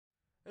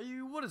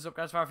What is up,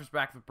 guys? Firefish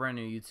back with a brand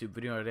new YouTube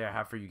video. Today I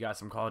have for you guys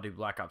some Call of Duty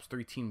Black Ops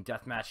 3 team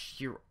deathmatch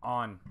here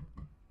on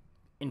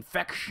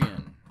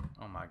Infection.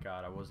 Oh my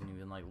god, I wasn't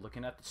even like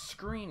looking at the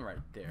screen right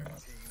there.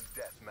 Team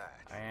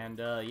deathmatch. And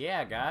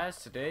yeah,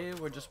 guys, today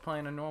we're just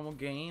playing a normal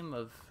game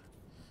of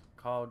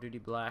Call of Duty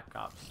Black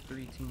Ops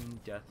 3 team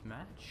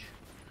deathmatch.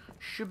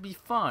 Should be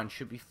fun.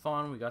 Should be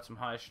fun. We got some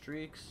high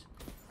streaks,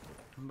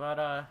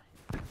 but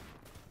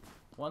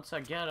once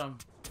I get them,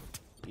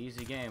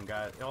 easy game,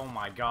 guys. Oh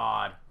my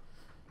god.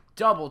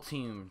 Double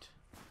teamed.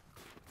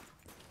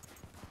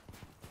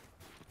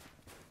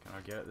 Can I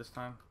get it this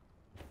time?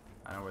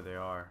 I know where they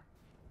are.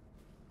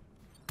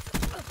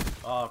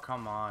 Oh,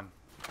 come on.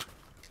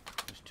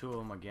 There's two of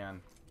them again.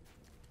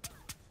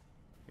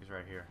 He's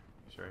right here.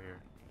 He's right here.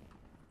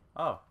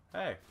 Oh,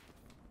 hey.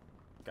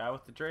 Guy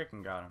with the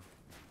Draken got him.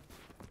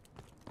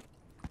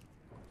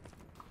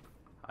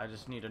 I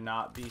just need to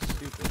not be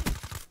stupid.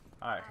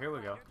 Alright, here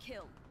we go.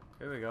 Here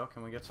we go.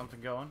 Can we get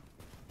something going?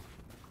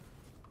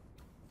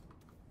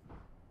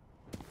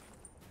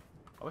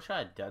 I wish I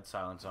had dead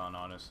silence on,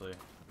 honestly.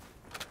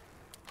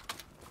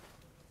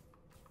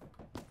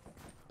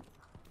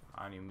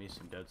 I need me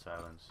some dead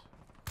silence.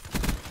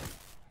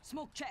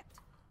 Smoke checked.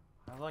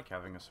 I like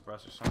having a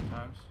suppressor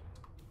sometimes.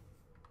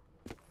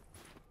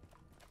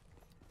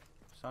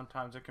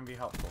 Sometimes it can be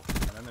helpful.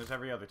 And then there's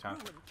every other time.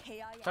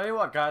 Tell you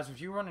what, guys, if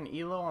you run an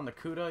ELO on the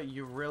Kuda,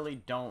 you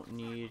really don't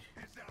need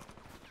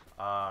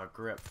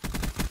grip.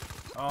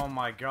 Oh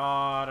my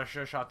god, I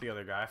should have shot the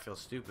other guy. I feel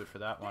stupid for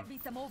that one.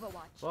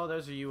 Well,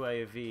 there's a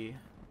UAV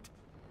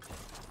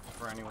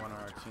for anyone on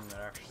our team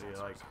that actually,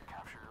 like,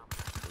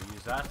 will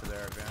use that to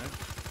their advantage.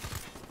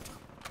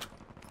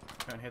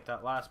 Couldn't hit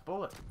that last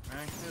bullet,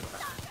 man.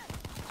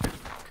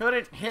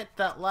 Couldn't hit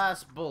that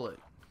last bullet.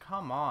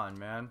 Come on,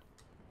 man.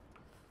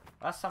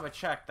 Last time I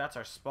checked, that's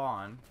our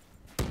spawn.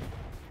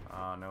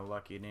 Oh, no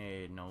lucky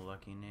nade. No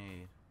lucky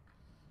nade.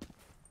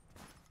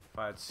 If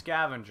I had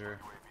scavenger.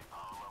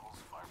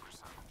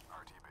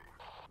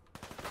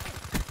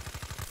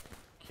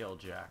 Kill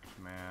jacked,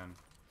 man.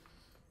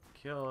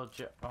 Kill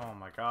jack. Oh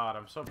my god,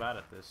 I'm so bad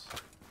at this.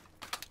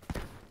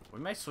 We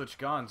may switch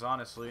guns,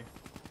 honestly.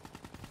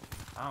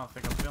 I don't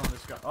think I'm feeling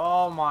this guy.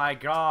 Oh my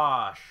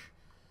gosh.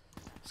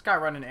 This guy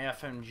running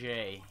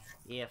FMJ.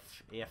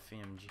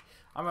 FMG.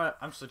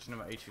 I'm switching to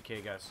my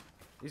HVK, guys.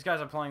 These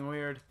guys are playing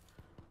weird.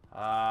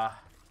 Thought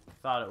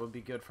it would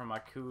be good for my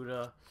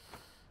Kuda.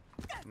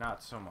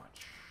 Not so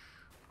much.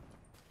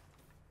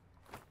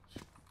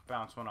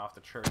 Bounce one off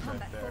the church right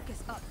there.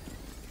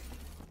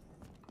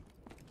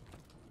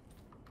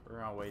 We're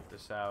gonna wait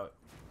this out.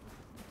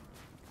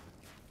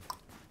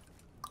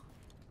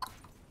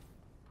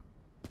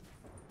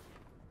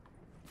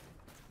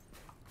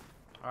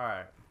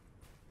 Alright.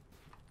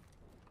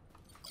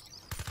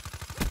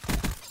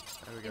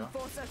 There we go.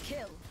 Enforcer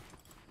kill.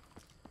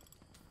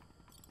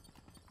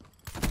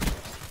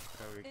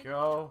 There we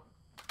go.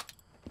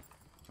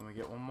 Can we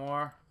get one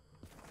more?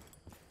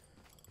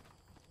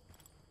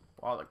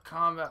 While the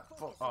combat.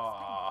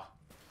 Aww.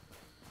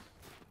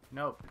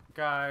 Nope,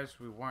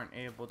 guys, we weren't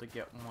able to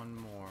get one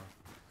more.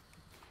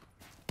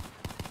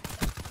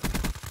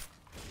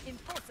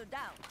 Enforcer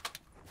down.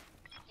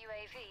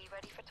 UAV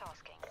ready for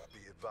tasking.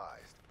 Be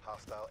advised,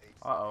 hostile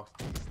Uh-oh.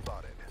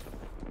 spotted.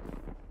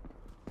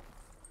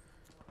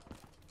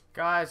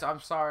 Guys, I'm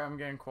sorry I'm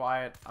getting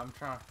quiet. I'm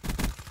trying to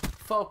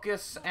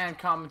focus and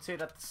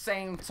commentate at the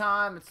same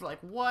time. It's like,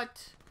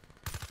 what?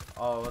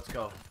 Oh, let's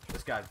go.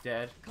 This guy's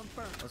dead.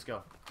 Confirmed. Let's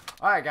go.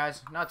 Alright,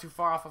 guys, not too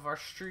far off of our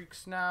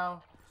streaks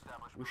now.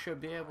 We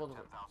should be able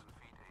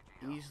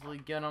to easily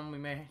get them. We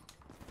may.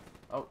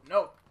 Oh,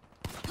 no.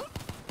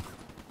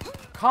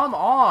 Come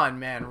on,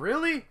 man.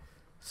 Really?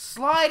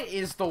 Slide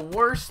is the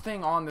worst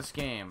thing on this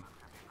game.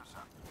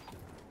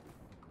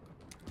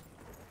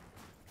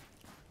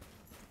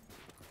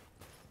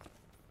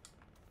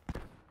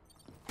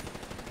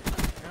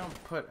 I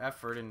don't put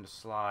effort into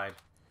slide.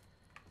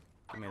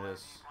 Give me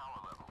this.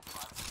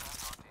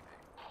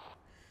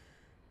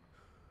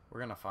 We're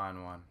gonna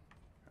find one.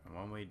 And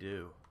when we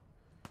do,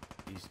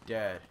 he's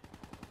dead.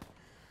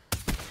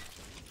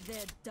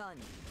 They're done.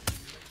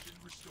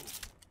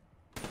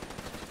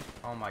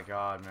 Oh my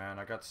god, man.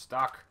 I got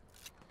stuck.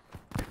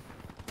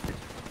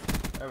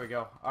 There we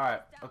go.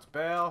 Alright, let's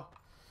bail.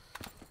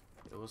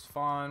 It was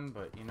fun,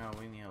 but, you know,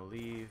 we need to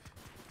leave.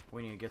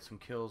 We need to get some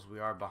kills. We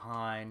are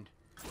behind.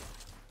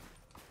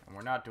 And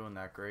we're not doing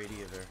that great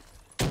either.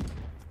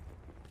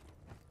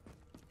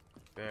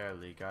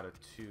 Barely got a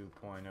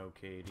 2.0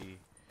 KD.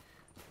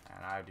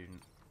 And I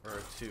didn't. Or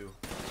a 2.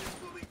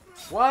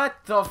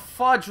 What the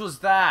fudge was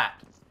that?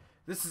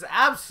 This is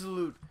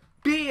absolute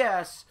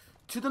BS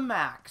to the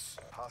max.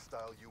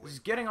 Hostile This is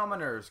UAV. getting on my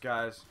nerves,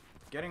 guys.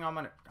 Getting on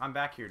my I'm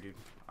back here, dude.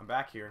 I'm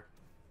back here.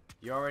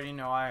 You already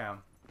know I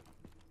am.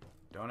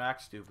 Don't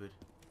act stupid.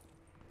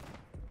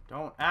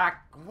 Don't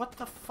act. What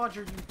the fudge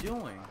are you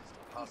doing?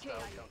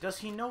 Does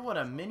he know what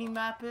a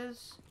mini-map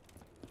is?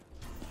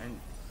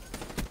 And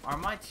are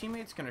my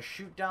teammates gonna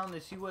shoot down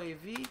this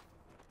UAV?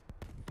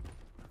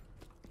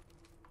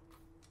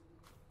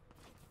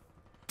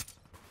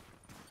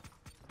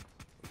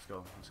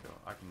 go. Let's go.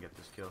 I can get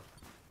this kill.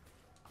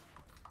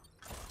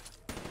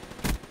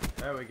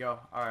 There we go.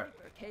 Alright.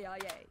 KIA.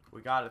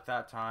 We got it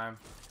that time.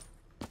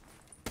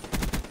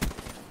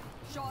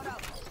 Shot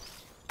up.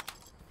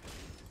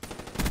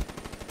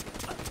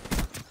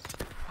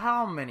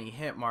 How many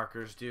hit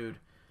markers, dude?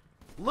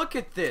 Look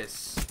at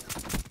this.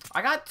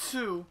 I got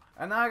 2,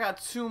 and then I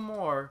got 2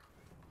 more.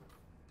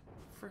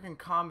 Freaking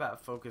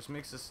combat focus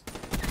makes this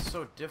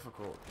so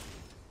difficult.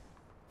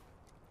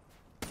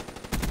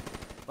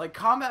 Like,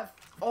 combat...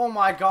 Oh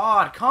my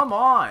god, come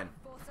on!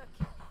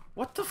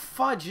 What the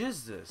fudge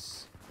is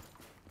this?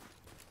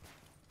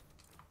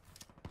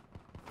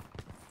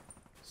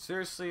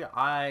 Seriously,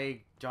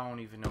 I don't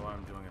even know what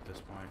I'm doing at this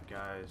point,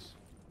 guys.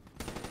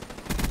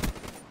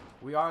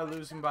 We are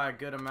losing by a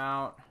good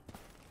amount.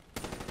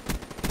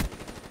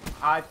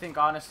 I think,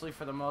 honestly,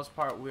 for the most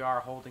part, we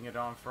are holding it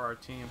on for our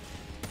team.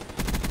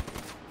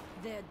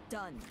 They're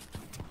done.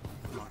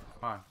 Come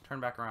on, turn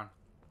back around.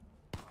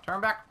 Turn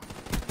back!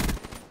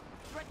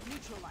 Threat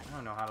neutralized. I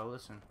don't know how to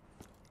listen.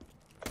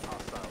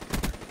 Hostile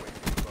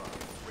UAV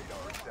above.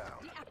 Radar is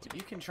down.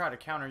 You can try to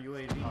counter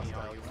UAV all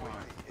Hostile you want.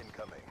 UAV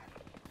incoming.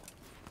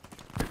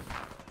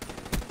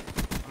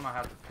 I'm gonna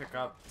have to pick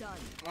up Done.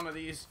 one of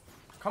these.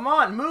 Come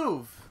on,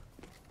 move!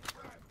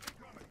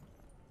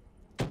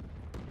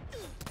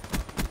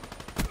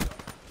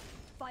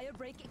 Fire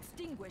break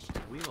extinguished.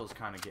 Weevil's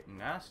kind of getting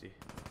nasty.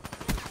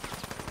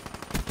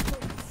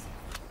 Focus.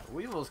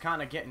 Weevil's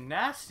kind of getting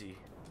nasty.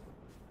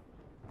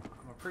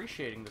 I'm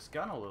appreciating this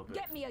gun a little bit.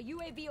 Get me a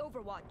UAV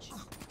overwatch.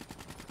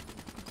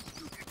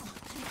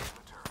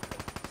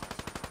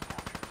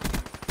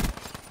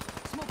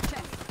 Smoke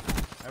check.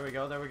 There we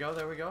go, there we go,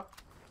 there we go.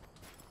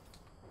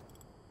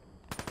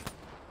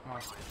 Come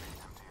on.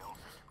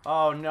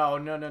 Oh no,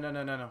 no, no, no,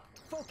 no, no, no.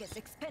 Focus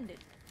expended.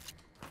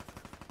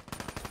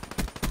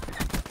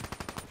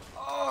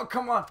 Oh,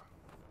 come on.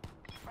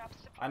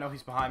 I know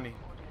he's behind me.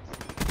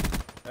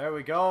 There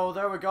we go,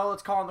 there we go.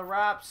 Let's call in the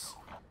wraps.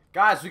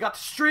 Guys, we got the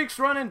streaks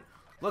running.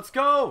 Let's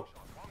go.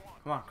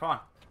 Come on, come on.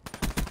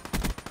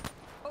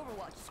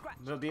 Overwatch scratch.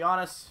 To be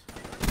honest.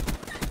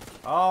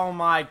 Oh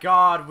my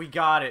god, we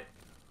got it.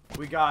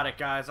 We got it,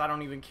 guys. I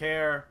don't even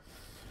care.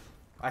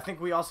 I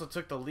think we also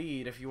took the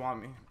lead, if you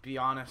want me to be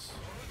honest.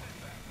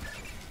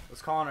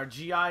 Let's call in our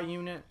GI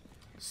unit.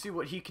 See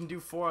what he can do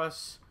for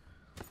us.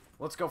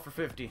 Let's go for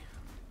 50.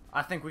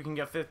 I think we can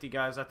get 50,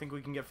 guys. I think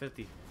we can get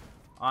 50.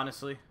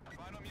 Honestly.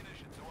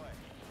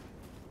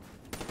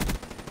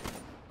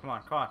 Come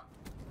on, come on.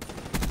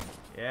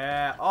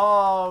 Yeah.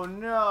 Oh,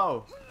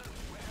 no.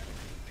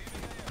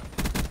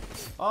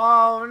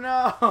 Oh,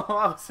 no.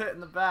 I was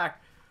hitting the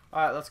back.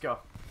 Alright, let's go.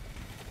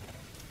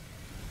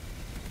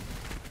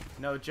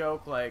 No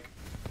joke, like...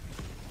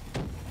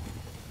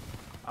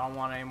 I don't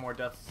want any more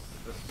deaths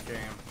this game.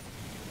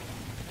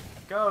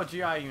 Go,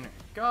 GI unit.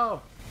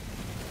 Go.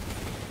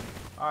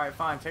 Alright,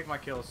 fine. Take my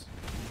kills.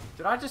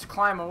 Did I just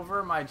climb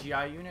over my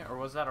GI unit? Or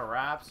was that a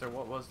RAPS? Or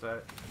what was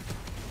that?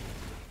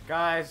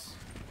 Guys.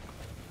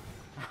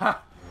 I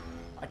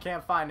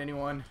can't find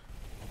anyone.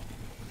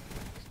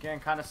 It's getting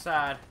kind of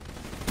sad.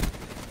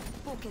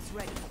 Focus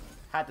ready.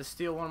 Had to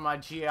steal one of my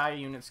GI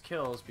unit's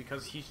kills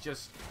because he's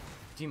just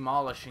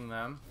demolishing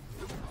them.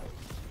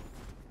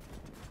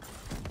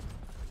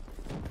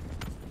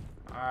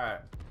 Alright.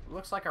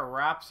 Looks like our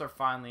wraps are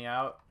finally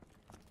out.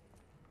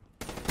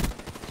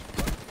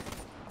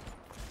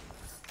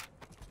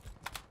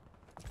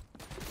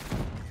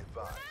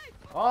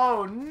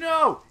 Oh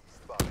no!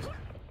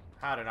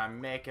 How did I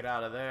make it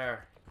out of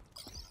there?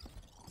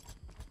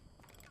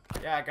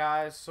 Yeah,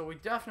 guys, so we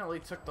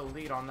definitely took the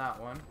lead on that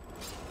one.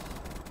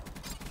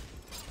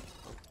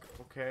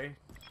 Okay.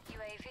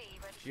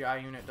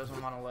 GI unit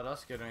doesn't want to let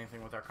us get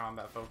anything with our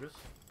combat focus.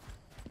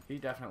 He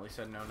definitely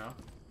said no, no.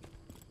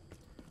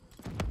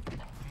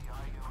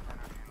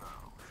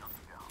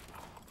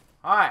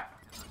 Alright.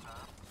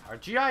 Our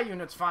GI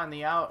unit's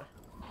finally out.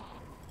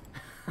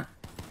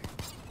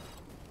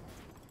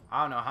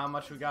 I don't know how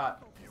much we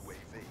got.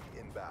 UAV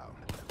inbound.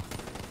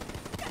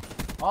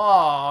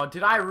 Oh,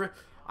 did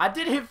I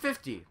did hit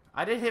 50.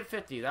 I did hit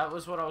 50. That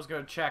was what I was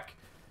going to check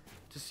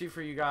to see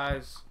for you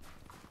guys.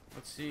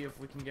 Let's see if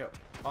we can get...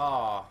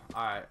 Oh,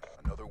 alright.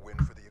 Another win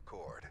for the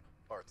Accord.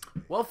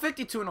 RTB. Well,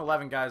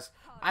 52-11, guys.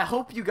 I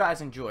hope you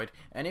guys enjoyed.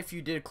 And if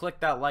you did, click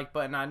that like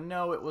button. I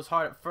know it was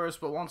hard at first,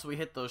 but once we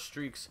hit those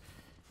streaks,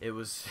 it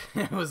was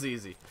it was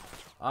easy.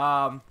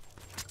 But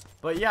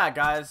yeah,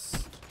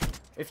 guys,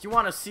 if you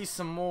want to see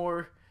some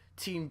more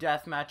team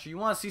deathmatch or you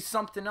want to see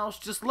something else,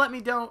 just let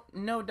me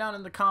know down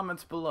in the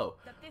comments below.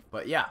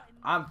 But yeah,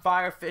 I'm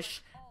Firefish,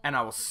 and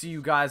I will see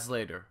you guys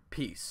later.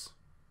 Peace.